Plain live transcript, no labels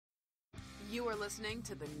You are listening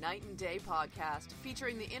to the Night and Day podcast,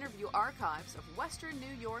 featuring the interview archives of Western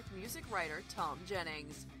New York music writer Thom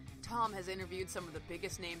Jennings. Thom has interviewed some of the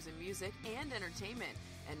biggest names in music and entertainment,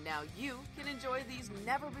 and now you can enjoy these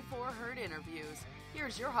never-before-heard interviews.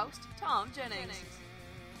 Here's your host, Thom Jennings.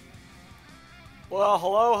 Well,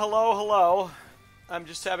 hello. I'm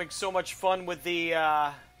just having so much fun with the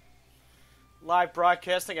live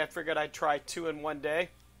broadcasting. I figured I'd try two in one day.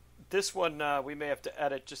 This one we may have to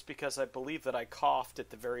edit just because I believe that I coughed at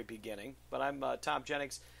the very beginning. But I'm Thom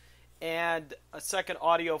Jennings. And a second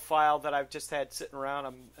audio file that I've just had sitting around.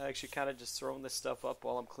 I'm actually kind of just throwing this stuff up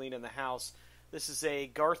while I'm cleaning the house. This is a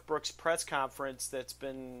Garth Brooks Press conference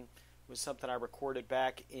was something I recorded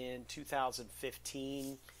back in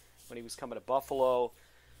 2015 when he was coming to Buffalo.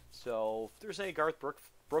 So if there's any Garth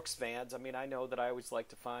Brooks fans, I mean, I know that I always like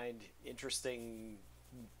to find interesting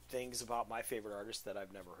things about my favorite artists that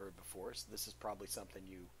I've never heard before. So this is probably something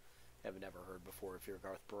you have never heard before if you're a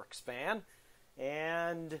Garth Brooks fan.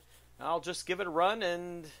 And I'll just give it a run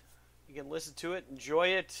and you can listen to it, enjoy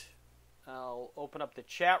it. I'll open up the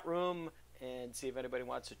chat room and see if anybody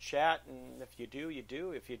wants to chat. And if you do, you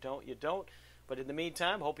do. If you don't, you don't. But in the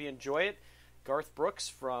meantime, hope you enjoy it. Garth Brooks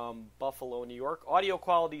from Buffalo, New York. Audio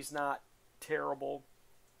quality's not terrible.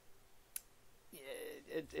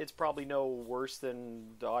 It's probably no worse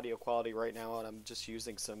than the audio quality right now, and I'm just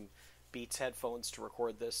using some Beats headphones to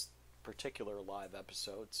record this particular live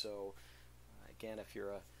episode. So, again, if you're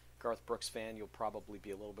a Garth Brooks fan, you'll probably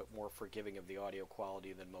be a little bit more forgiving of the audio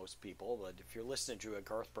quality than most people. But if you're listening to a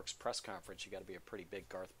Garth Brooks press conference, you got to be a pretty big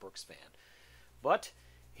Garth Brooks fan. But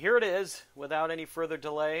here it is, without any further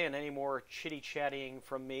delay and any more chitty-chatting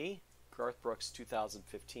from me, Garth Brooks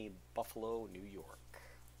 2015, Buffalo, New York.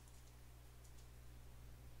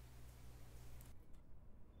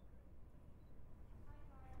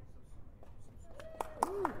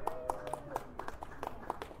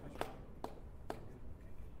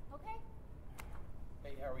 Okay.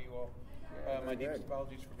 Hey, how are you all? My deepest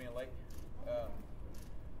apologies for being late.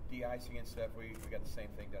 De-icing and stuff, we got the same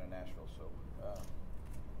thing done in Nashville, so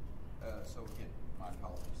again, my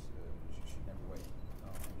apologies. You should never wait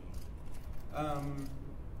on me.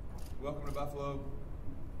 Welcome to Buffalo.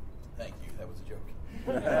 Thank you. That was a joke.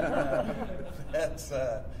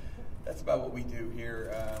 That's about what we do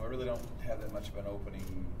here. I really don't have that much of an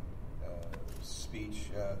opening speech.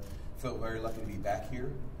 Feel very lucky to be back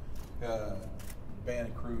here. Band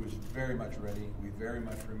and crew is very much ready. We very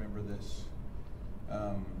much remember this.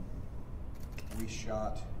 We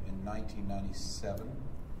shot in 1997.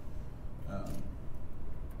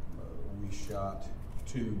 We shot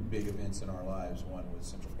two big events in our lives. One was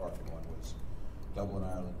Central Park and one was Dublin,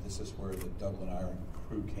 Ireland. This is where the Dublin, Ireland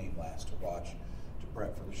crew came last to watch, to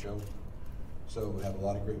prep for the show. So we have a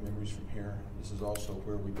lot of great memories from here. This is also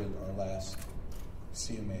where we did our last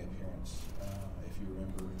CMA appearance, if you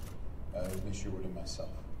remember, Miss Sherwood and myself.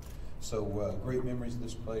 So great memories of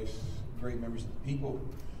this place, great memories of the people,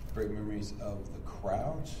 great memories of the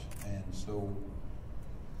crowds. And so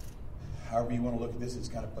however you want to look at this, it's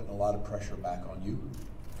kind of putting a lot of pressure back on you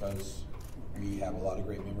because we have a lot of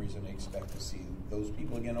great memories and we expect to see those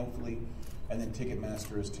people again, hopefully. And then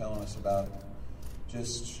Ticketmaster is telling us about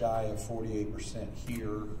just shy of 48%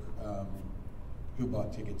 here who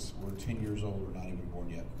bought tickets were 10 years old or not even born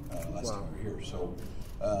yet last time we were here. So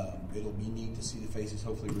it'll be neat to see the faces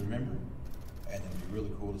hopefully remember, and it'll be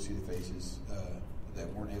really cool to see the faces that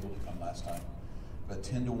weren't able to come last time. But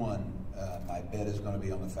 10-1, my bet is going to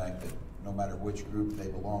be on the fact that no matter which group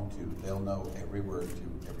they belong to, they'll know every word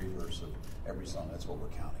to every verse of every song. That's what we're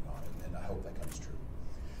counting on, and I hope that comes true.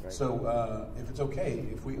 Right. So if it's okay,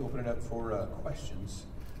 if we open it up for questions,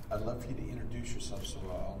 I'd love for you to introduce yourself so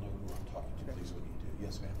I'll know who I'm talking to, please, when you do.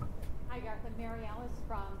 Yes, ma'am. Hi, Garth. I'm Mary Alice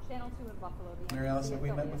from Channel 2 in Buffalo. Mary Alice, have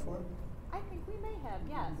we met before? I think we may have,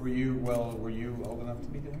 yes. Were you old enough to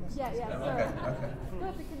be doing this? Yeah, no? Okay.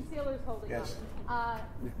 Good, the concealer's holding up.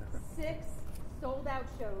 6 sold-out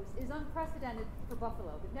shows is unprecedented for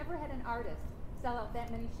Buffalo. We've never had an artist sell out that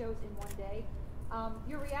many shows in one day.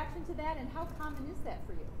 Your reaction to that, and how common is that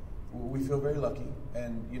for you? Well, we feel very lucky,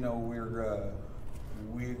 and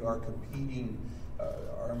we are competing.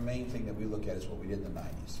 Our main thing that we look at is what we did in the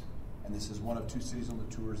 90s. And this is one of 2 cities on the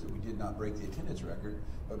tours that we did not break the attendance record,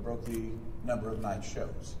 but broke the number of night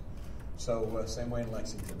shows. So same way in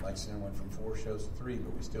Lexington. Lexington went from 4 shows to 3,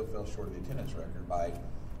 but we still fell short of the attendance record by a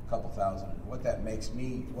couple thousand. And what it makes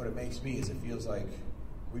me is it feels like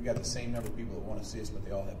we've got the same number of people that want to see us, but they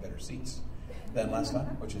all have better seats than last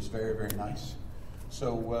time, which is very, very nice.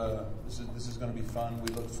 So this is going to be fun. We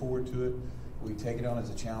look forward to it. We take it on as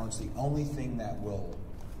a challenge. The only thing that will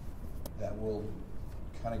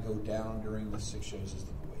kind of go down during the 6 shows is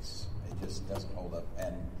the voice. It just doesn't hold up,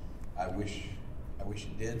 and I wish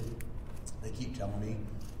it did. They keep telling me,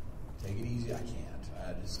 take it easy. I can't.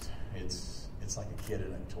 It's like a kid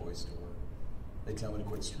in a toy store. They tell me to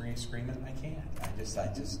quit screaming. I can't. I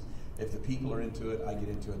just, if the people are into it, I get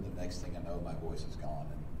into it. The next thing I know, my voice is gone.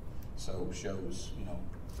 And so shows,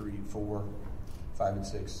 3, 4, 5, and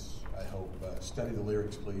 6. I hope study the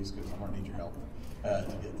lyrics, please, because I'm going to need your help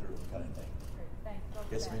to get through, kind of thing. Great. Thanks.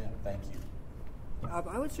 Yes, ma'am. Thank you.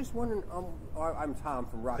 I was just wondering. I'm Tom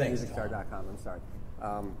from RockMusicStar.com. I'm sorry.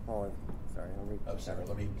 Sorry.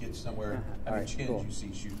 Let me get somewhere. How many chins you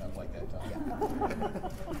see shooting up like that, Tom?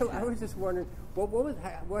 Yeah. I was just wondering,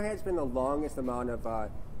 what has been the longest amount of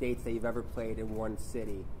dates that you've ever played in one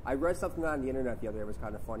city? I read something on the internet the other day. It was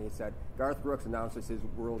kind of funny. It said Garth Brooks announces his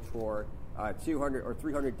world tour, 200 or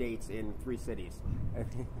 300 dates in 3 cities.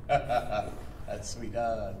 That's sweet.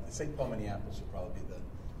 St. Paul, Minneapolis would probably be the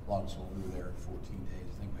longest one. We were there 14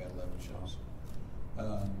 days. I think we had 11 shows.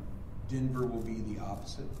 Denver will be the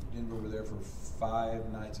opposite. Denver, we're there for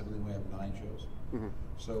 5 nights. I believe we have 9 shows. Mm-hmm.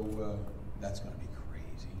 So that's going to be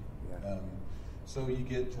crazy. Yeah. So you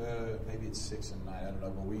get, maybe it's 6 and 9, I don't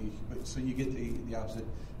know, but so you get the opposite.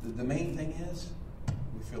 The main thing is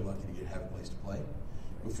we feel lucky to have a place to play.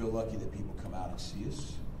 We feel lucky that people come out and see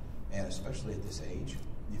us, and especially at this age,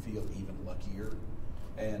 you feel even luckier.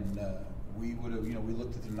 And we would have, we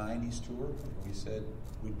looked at the 90s tour, and we said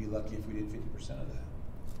we'd be lucky if we did 50% of that.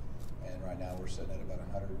 And right now we're sitting at about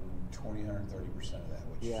 120, 130% of that,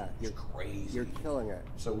 which is crazy. You're killing it.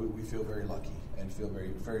 So we feel very lucky, and feel very,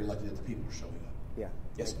 very lucky that the people are showing up. Yeah.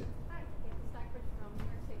 Yes, ma'am. Hi, Kathy Stockbridge from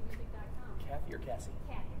NewYorkStateMusic.com. Kathy or Cassie?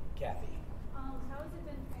 Kathy. Kathy. How has it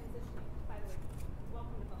been transitioning, by the way,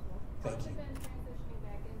 welcome to Buffalo. Thank you. How has it been transitioning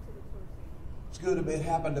back into the tour scene? It's good. It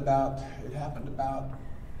happened about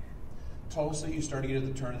Tulsa. You started to get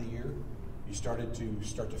at the turn of the year. You started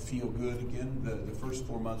to feel good again. The first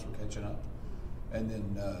 4 months were catching up. And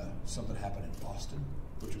then something happened in Boston,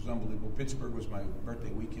 which was unbelievable. Pittsburgh was my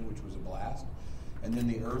birthday weekend, which was a blast. And then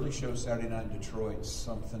the early show Saturday night in Detroit,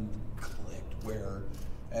 something clicked where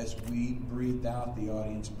as we breathed out, the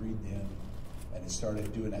audience breathed in, and it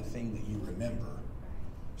started doing that thing that you remember.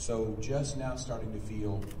 So just now starting to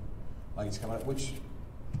feel like it's coming up, which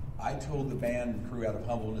I told the band and crew out of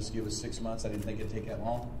humbleness to give us 6 months. I didn't think it'd take that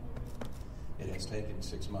long. It has taken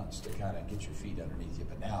 6 months to kind of get your feet underneath you,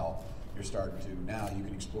 but now you're starting to, now you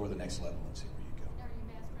can explore the next level and see where you go. Are you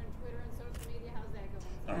mastering Twitter and social media? How's that going?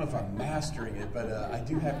 I don't know if I'm mastering it, but I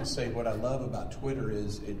do have to say what I love about Twitter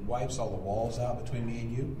is it wipes all the walls out between me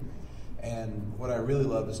and you. And what I really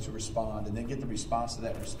love is to respond and then get the response to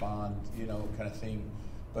that respond, kind of thing.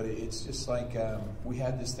 But it's just like we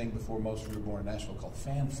had this thing before most of you were born in Nashville called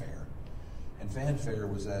fanfare. And fanfare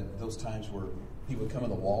was at those times where people would come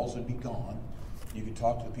and the walls would be gone. You could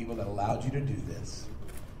talk to the people that allowed you to do this.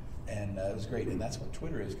 And it was great. And that's what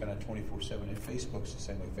Twitter is, kind of 24/7. And Facebook's the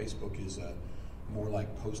same way. Facebook is more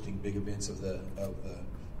like posting big events of the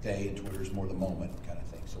day, and Twitter's more the moment kind of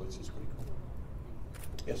thing. So it's pretty cool.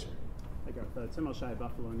 Yes, sir. Hi, Garth. Tim O'Shea,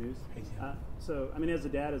 Buffalo News. Hey, Tim. So, as a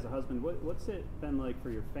dad, as a husband, what's it been like for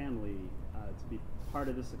your family to be part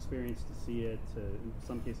of this experience, to see it, to in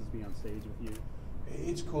some cases be on stage with you?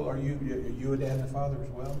 It's cool. Are you a dad and a father as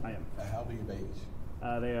well? I am. How old are your babies?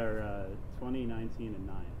 They are 20, 19, and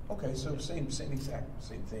 9. Okay, so same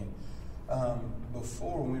thing.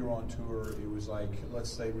 Before, when we were on tour, it was like, let's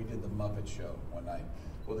say we did the Muppet Show one night.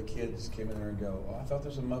 Well, the kids came in there and go, I thought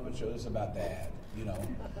there was a Muppet Show. This is about Dad,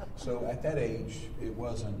 So at that age, it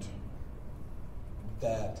wasn't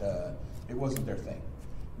it wasn't their thing.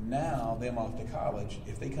 Now, them off to college,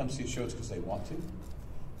 if they come see a show, it's because they want to.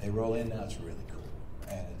 They roll in, now it's really cool.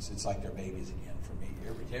 And it's like their babies again for me.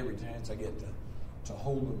 Every chance I get to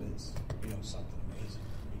hold them, it's something amazing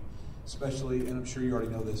for me. Especially, and I'm sure you already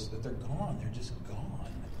know this, that they're gone. They're just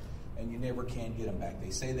gone. And you never can get them back. They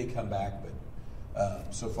say they come back,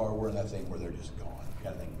 but so far we're in that thing where they're just gone,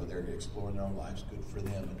 kind of thing. But they're exploring their own lives. Good for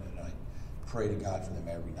them. And I pray to God for them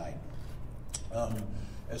every night.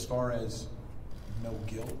 As far as no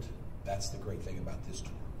guilt, that's the great thing about this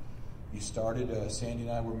tour. You started, Sandy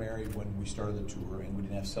and I were married when we started the tour, and we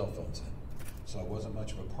didn't have cell phones then. So I wasn't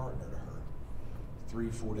much of a partner to her.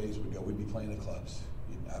 3-4 days would go, we'd be playing the clubs.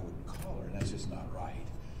 I wouldn't call her, and that's just not right.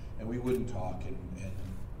 And we wouldn't talk, and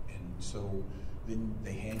so then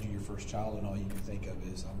they hand you your first child, and all you can think of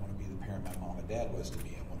is, I want to be the parent my mom and dad was to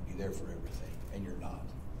me. I want to be there for everything, and you're not.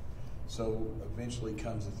 So eventually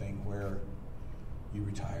comes the thing where you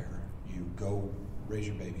retire, you go raise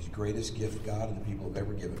your babies. Greatest gift God and the people have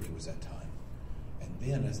ever given me was that time. And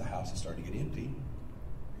then as the house is starting to get empty,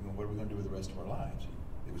 what are we going to do with the rest of our lives?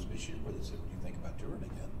 this year with us if you think about touring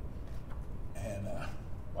again. And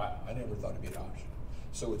wow, I never thought it'd be an option.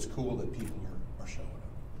 So it's cool that people are showing up.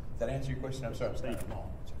 Does that answer your question? I'm sorry, I was kind of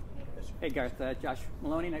long. Hey Garth, Josh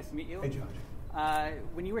Maloney, nice to meet you. Hey Josh.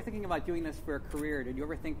 When you were thinking about doing this for a career, did you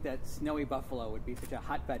ever think that snowy Buffalo would be such a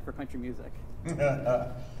hotbed for country music?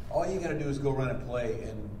 All you got to do is go around and play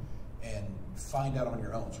and find out on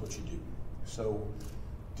your own. It's what you do. So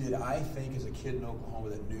did I think as a kid in Oklahoma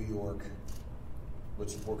that New York would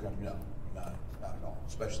support country? No, not at all.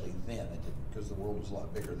 Especially then it didn't, because the world was a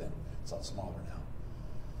lot bigger then. It's a lot smaller now.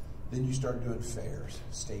 Then you start doing fairs,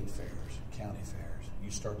 state fairs, county fairs.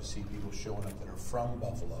 You start to see people showing up that are from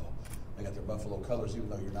Buffalo. They got their Buffalo colors, even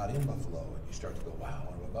though you're not in Buffalo. And you start to go, wow, I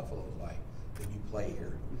wonder what Buffalo is like. Then you play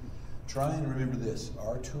here. Try and remember this.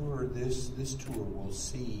 Our tour, this tour will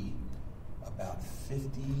see about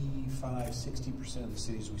 55-60% of the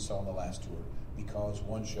cities we saw in the last tour, because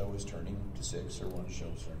one show is turning to 6 or one show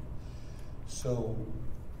is turning. So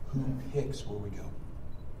who picks where we go?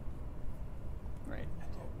 Right.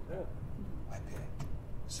 I pick.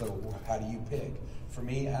 So how do you pick? For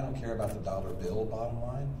me, I don't care about the dollar bill bottom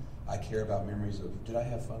line. I care about memories of, did I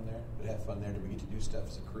have fun there? Did I have fun there? Did we get to do stuff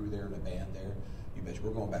as a crew there and a band there? You bet you,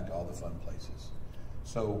 we're going back to all the fun places.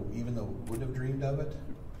 So even though we wouldn't have dreamed of it,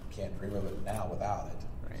 can't dream of it now without it.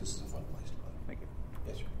 Right. This is a fun place to play. Thank you.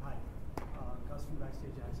 Yes, sir. Hi, Gus from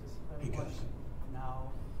Backstage Access. I have Hey, a Gus. question.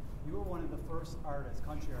 Now, you were one of the first artists,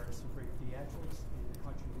 country artists, to bring theatrics into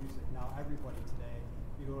country music. Now, everybody today,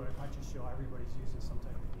 you go to a country show, everybody's using some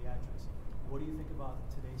type of theatrics. What do you think about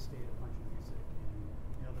today's state of country music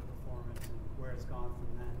and the performance and where it's gone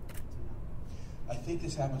from then to now? I think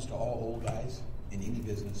this happens to all old guys in any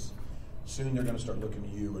business. Soon they're going to start looking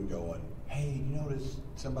at you and going, hey, you notice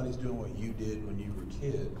somebody's doing what you did when you were a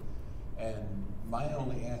kid? And my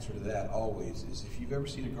only answer to that always is, if you've ever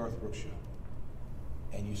seen a Garth Brooks show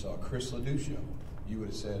and you saw a Chris Ledoux show, you would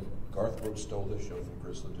have said, Garth Brooks stole this show from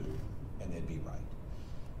Chris Ledoux, and they'd be right.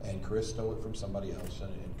 And Chris stole it from somebody else,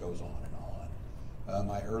 and it goes on and on.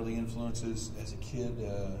 My early influences as a kid,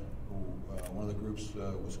 one of the groups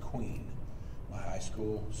was Queen. My high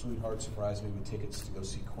school sweetheart surprised me with tickets to go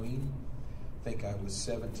see Queen. I think I was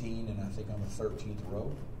 17, and I think on the 13th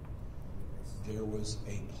row. There was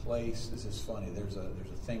a place, this is funny, there's a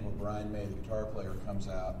thing where Brian May, the guitar player, comes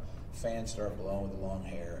out, fans start blowing with the long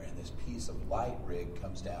hair, and this piece of light rig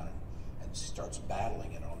comes down and starts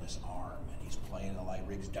battling it on this arm. And he's playing, the light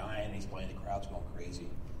rig's dying, he's playing, the crowd's going crazy.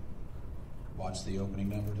 Watch the opening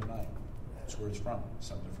number tonight. That's where it's from,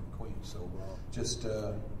 something from Queen. So just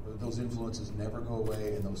those influences never go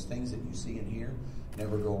away, and those things that you see and hear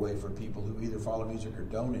never go away for people who either follow music or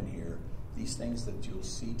don't in here. These things that you'll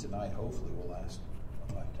see tonight hopefully will last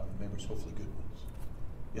a lifetime of memories, hopefully good ones.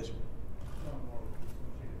 Yes, sir?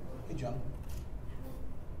 Hey, John.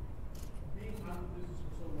 Being out of business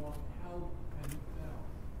for so long, how and now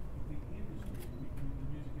the industry, the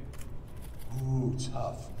music industry? Ooh,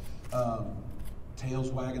 tough.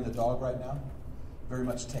 Tail's wagging the dog right now. Very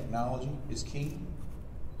much technology is key.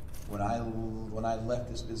 When I left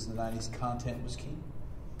this business in the 90s, content was key.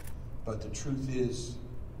 But the truth is,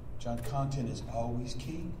 John, content is always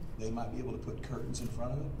key. They might be able to put curtains in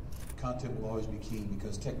front of it. Content will always be key,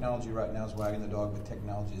 because technology right now is wagging the dog, but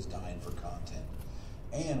technology is dying for content.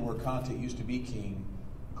 And where content used to be king,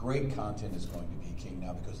 great content is going to be king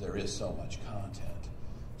now, because there is so much content.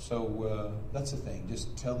 So that's the thing.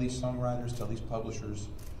 Just tell these songwriters, tell these publishers,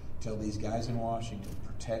 tell these guys in Washington,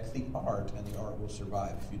 protect the art, and the art will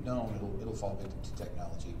survive. If you don't, it'll fall victim to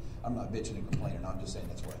technology. I'm not bitching and complaining. I'm just saying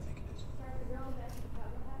that's where I think it is. Sorry, the girl back in the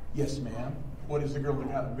cowboy hat? Yes, ma'am. What is the girl back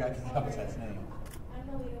in the cowboy hat's name? I'm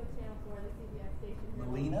Melina with Channel 4, the CBS station.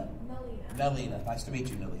 Melina? Melina. Nelina. Nice to meet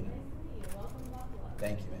you, Nelina. Nice to meet you. Welcome to Buffalo.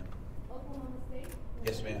 Thank you, ma'am. Oklahoma State.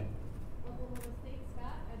 Yes, ma'am. Oklahoma State,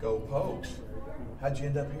 Scott. Go Pokes. How'd you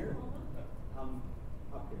end up here?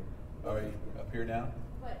 Up here. Are you up here now?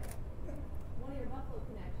 But one of your Buffalo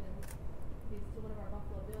connections is to one of our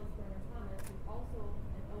Buffalo Bills, Thurman Thomas, who's also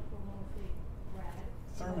an Oklahoma State grad.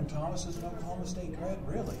 Thurman Thomas is an Oklahoma State grad?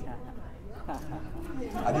 Really?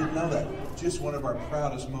 I didn't know that. Just one of our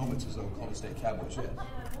proudest moments is Oklahoma State Cowboys, yes. And I'm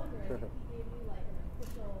wondering if he gave you like an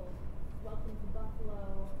official welcome to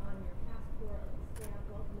Buffalo on your passport, like a stamp,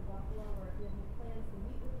 welcome to Buffalo, or if you have any plans to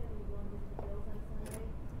meet with him and you go and visit the Bills on Sunday.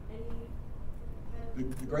 Any kind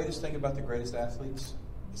of The greatest thing about the greatest athletes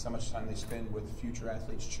is how much time they spend with future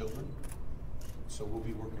athletes' children. So we'll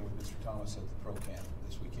be working with Mr. Thomas at the pro camp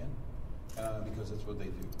this weekend, because that's what they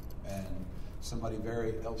do. And somebody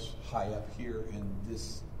very else high up here in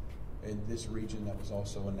this region that was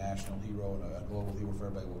also a national hero and a global hero for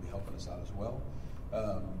everybody will be helping us out as well.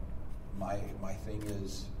 My thing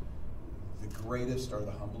is, the greatest are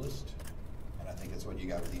the humblest, and I think that's what you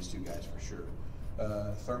got with these two guys for sure.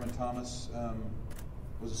 Thurman Thomas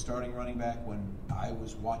was a starting running back when I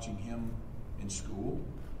was watching him in school,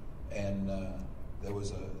 and there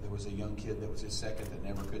was a young kid that was his second that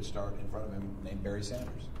never could start in front of him named Barry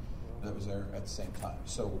Sanders that was there at the same time.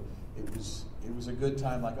 So it was a good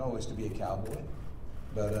time, like always, to be a Cowboy,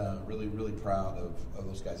 but really, really proud of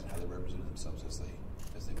those guys and how they represented themselves as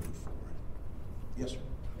they move forward. Yes, sir.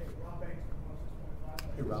 Hey, Rob Banks from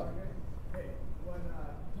 106.5. Hey, Rob. Hey, when you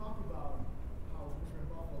talked about how you were in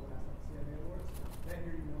Buffalo last at the CMA Awards, that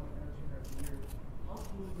year you won Entertainer of the Year. How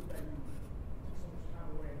cool is it that you took so much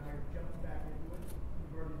time away and now you're jumping back into it?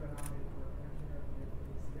 You've already been nominated for Entertainer of the Year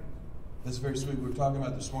for ACM. That's very sweet. We were talking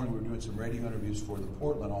about this morning, we were doing some radio interviews for the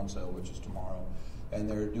Portland on sale, which is tomorrow,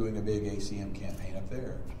 and they're doing a big ACM campaign up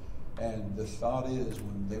there. And the thought is,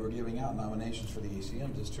 when they were giving out nominations for the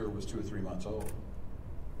ACMs, this tour was 2 or 3 months old.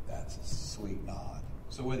 That's a sweet nod.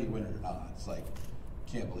 So whether you win it or not, it's like,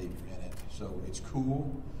 can't believe you're in it. So it's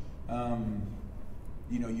cool.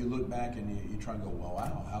 You look back and you try and go, well,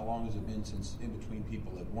 wow, how long has it been since in between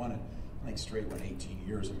people have won it? I think Strait went 18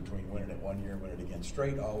 years in between winning it 1 year and winning it again.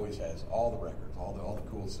 Strait always has all the records, all the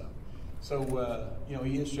cool stuff. So,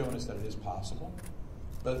 he is showing us that it is possible.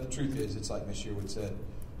 But the truth is, it's like Miss Sherwood said,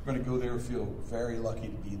 we're going to go there, feel very lucky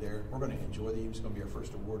to be there. We're going to enjoy the evening. It's going to be our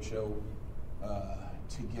first award show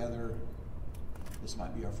together. This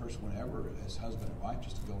might be our first one ever as husband and wife,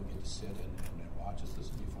 just to go and get to sit and watch us.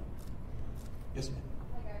 This will be fun. Yes, ma'am.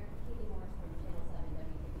 Hi, Garth. Katie Morris from Channel 7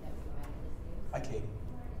 WKBW News. Hi, Katie.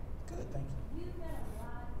 Good, thank you. You've got a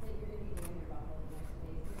lot that you're going to be doing in Buffalo the next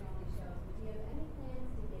days, doing all these shows, but do you have any plans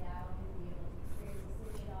to get out and be able to experience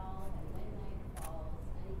the city at all, and when Niagara Falls,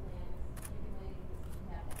 any plans, anything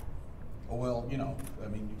you have to ask? Oh, well, you're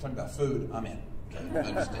talking about food, I'm in. Okay, I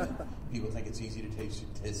understand. People think it's easy to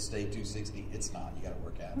stay 260. It's not. You got to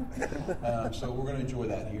work out. So we're going to enjoy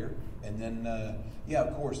that here. And then,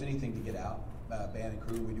 of course, anything to get out. Band and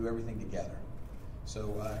crew, we do everything together.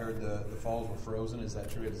 So I heard the falls were frozen. Is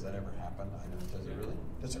that true? Does that ever happen? Does it really?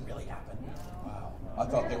 Does it really happen? Wow. I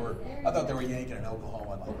thought they were yanking in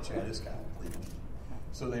Oklahoma. I'm like, Chad, this guy won't believe me.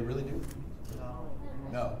 So they really do?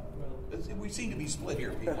 No. We seem to be split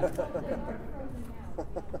here, people.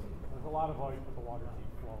 There's a lot of ice, but the water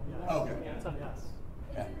keeps flowing. Oh, okay. Yes.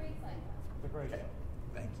 It's a great site. It's a great Okay.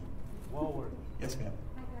 Thank you. Well worth it. Yes, ma'am.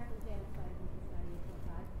 Hi, Garth. I'm Janet Stein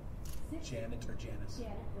from 98.5. Janet or Janice?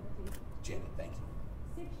 Janet, with a T. Janet, thank you.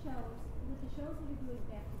 6 shows. With the shows that you're doing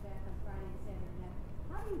back to back on Friday and Saturday night,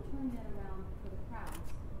 how do you turn that around for the crowds?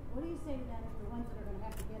 What do you say to them, the ones that are going to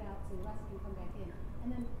have to get out so the rest can come back in? And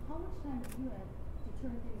then how much time do you have to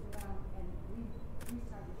turn things around and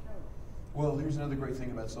restart the shows? Well, here's another great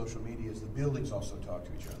thing about social media is the buildings also talk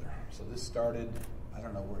to each other. So this started, I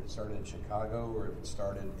don't know where it started in Chicago or if it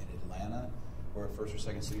started in Atlanta or first or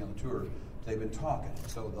second city on the tour. They've been talking.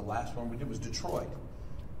 So the last one we did was Detroit.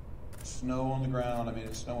 Snow on the ground. I mean,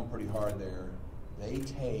 it's snowing pretty hard there.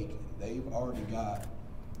 They've already got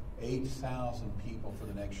 8,000 people for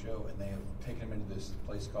the next show, and they have taken them into this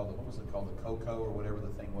place called, the Coco or whatever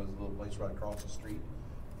the thing was, the little place right across the street.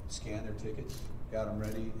 Scanned their tickets, got them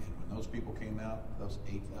ready, and when those people came out, those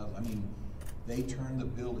 8,000, they turned the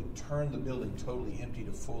building totally empty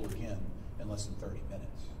to full again in less than 30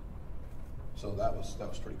 minutes. So that was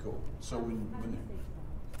pretty cool. So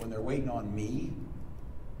when they're waiting on me,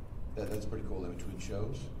 that's pretty cool in between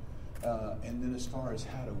shows. And then as far as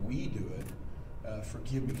how do we do it,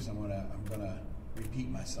 forgive me because I'm gonna repeat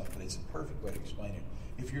myself, but it's a perfect way to explain it.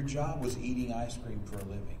 If your job was eating ice cream for a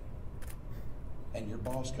living, and your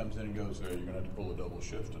boss comes in and goes, "Hey, you're gonna have to pull a double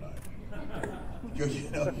shift tonight."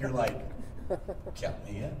 You're like, count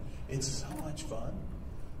me in. It's so much fun.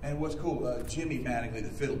 And what's cool, Jimmy Mattingly, the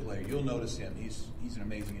fiddle player, you'll notice him. He's an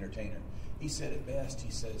amazing entertainer. He said it best.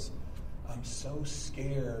 He says, "I'm so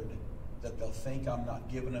scared that they'll think I'm not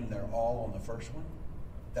giving them their all on the first one,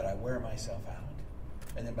 that I wear myself out.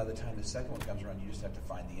 And then by the time the second one comes around, you just have to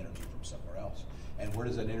find the energy from somewhere else." And where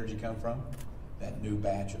does that energy come from? That new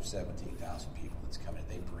batch of 17,000 people that's coming,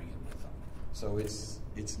 they bring it with them. So it's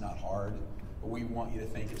not hard. But we want you to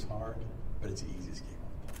think it's hard, but it's the easiest game on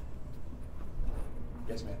the planet.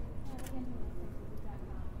 Yes, ma'am.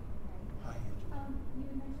 Hi, Angela. You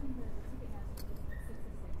mentioned the Ticketmaster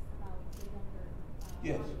 666 about the younger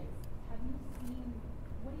Yes. audience. Have you seen,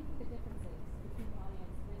 what do you think the difference is between the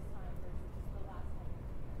audience this time versus the last time?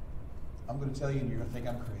 I'm going to tell you, and you're going to think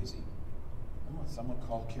I'm crazy. I'm going to someone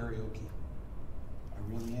called karaoke. I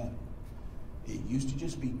really am. It used to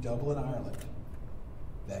just be Dublin, Ireland,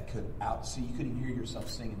 that could you couldn't hear yourself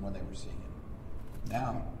singing when they were singing.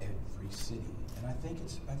 now every city, and I think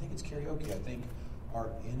it's karaoke. I think our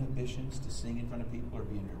inhibitions to sing in front of people are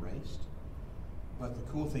being erased. But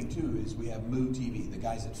the cool thing too is we have Moo TV, the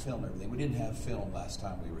guys that film everything. We didn't have film last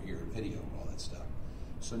time we were here, video and all that stuff.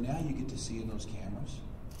 So now you get to see in those cameras,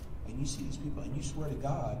 and you see these people, and you swear to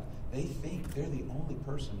God, they think they're the only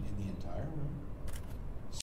person in the entire room